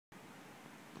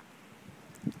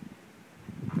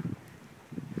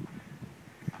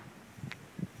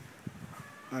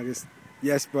I guess,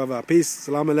 yes, brother. Peace.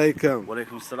 Assalamu alaikum. Wa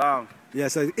alaikum salam. Yeah,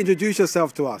 so introduce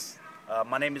yourself to us.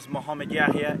 My name is Mohammed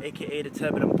Yahya, aka the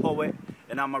Turbulent Poet,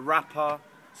 and I'm a rapper,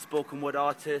 spoken word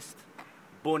artist,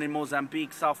 born in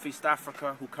Mozambique, Southeast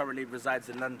Africa, who currently resides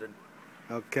in London.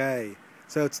 Okay.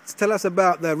 So tell us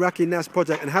about the Niass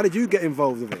project and how did you get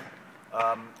involved with it?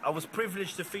 I was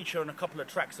privileged to feature on a couple of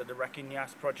tracks at the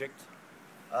Niass project.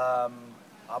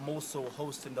 I'm also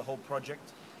hosting the whole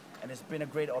project, and it's been a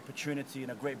great opportunity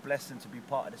and a great blessing to be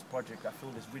part of this project. I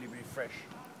feel it's really, really fresh.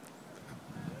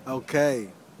 Okay.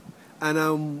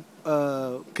 And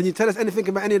can you tell us anything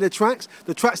about any of the tracks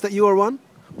that you are on?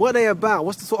 What are they about?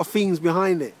 What's the sort of themes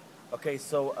behind it? Okay,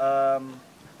 so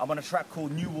I'm on a track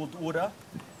called New World Order,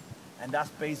 and that's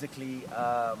basically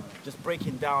just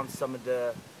breaking down some of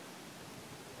the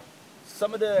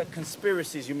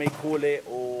conspiracies, you may call it,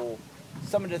 or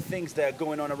some of the things that are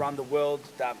going on around the world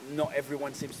that not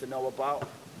everyone seems to know about.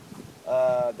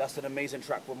 That's an amazing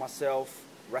track with myself,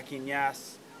 Rakin,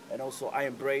 Niass, and also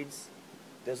Iron Braids.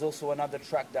 There's also another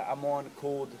track that I'm on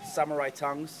called Samurai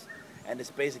Tongues, and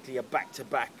it's basically a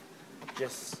back-to-back,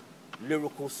 just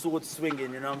lyrical sword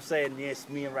swinging, you know what I'm saying? Yes,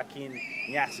 me and Rakin,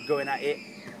 Niass going at it.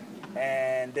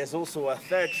 And there's also a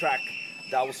third track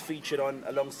that I was featured on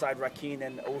alongside Rakin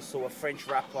and also a French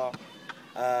rapper,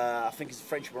 I think it's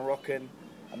French Moroccan,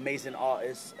 amazing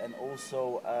artist, and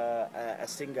also a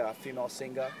singer, a female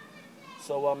singer.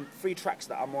 So 3 tracks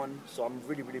that I'm on, so I'm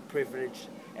really, really privileged.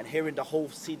 And hearing the whole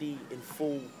CD in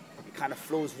full, it kind of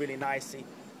flows really nicely.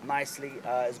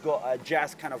 It's got a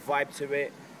jazz kind of vibe to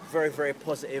it, very, very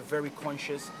positive, very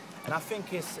conscious. And I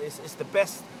think it's the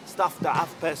best stuff that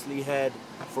I've personally heard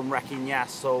from Rakin Niass,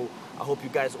 so I hope you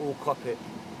guys all cop it.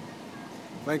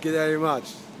 Thank you very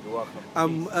much. You're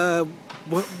welcome.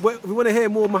 If we want to hear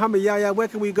more Mohammed Yahya, where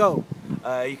can we go?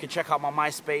 You can check out my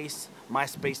MySpace,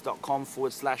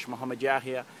 myspace.com/Mohammed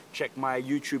Yahya. Check my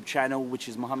YouTube channel, which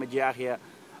is Mohammed Yahya,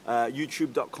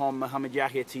 youtube.com, Mohammed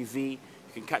Yahya TV. You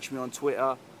can catch me on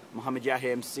Twitter, Mohammed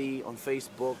Yahya MC, on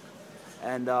Facebook.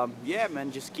 And yeah,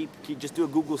 man, just do a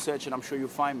Google search and I'm sure you'll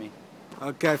find me.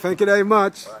 Okay, thank you very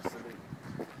much.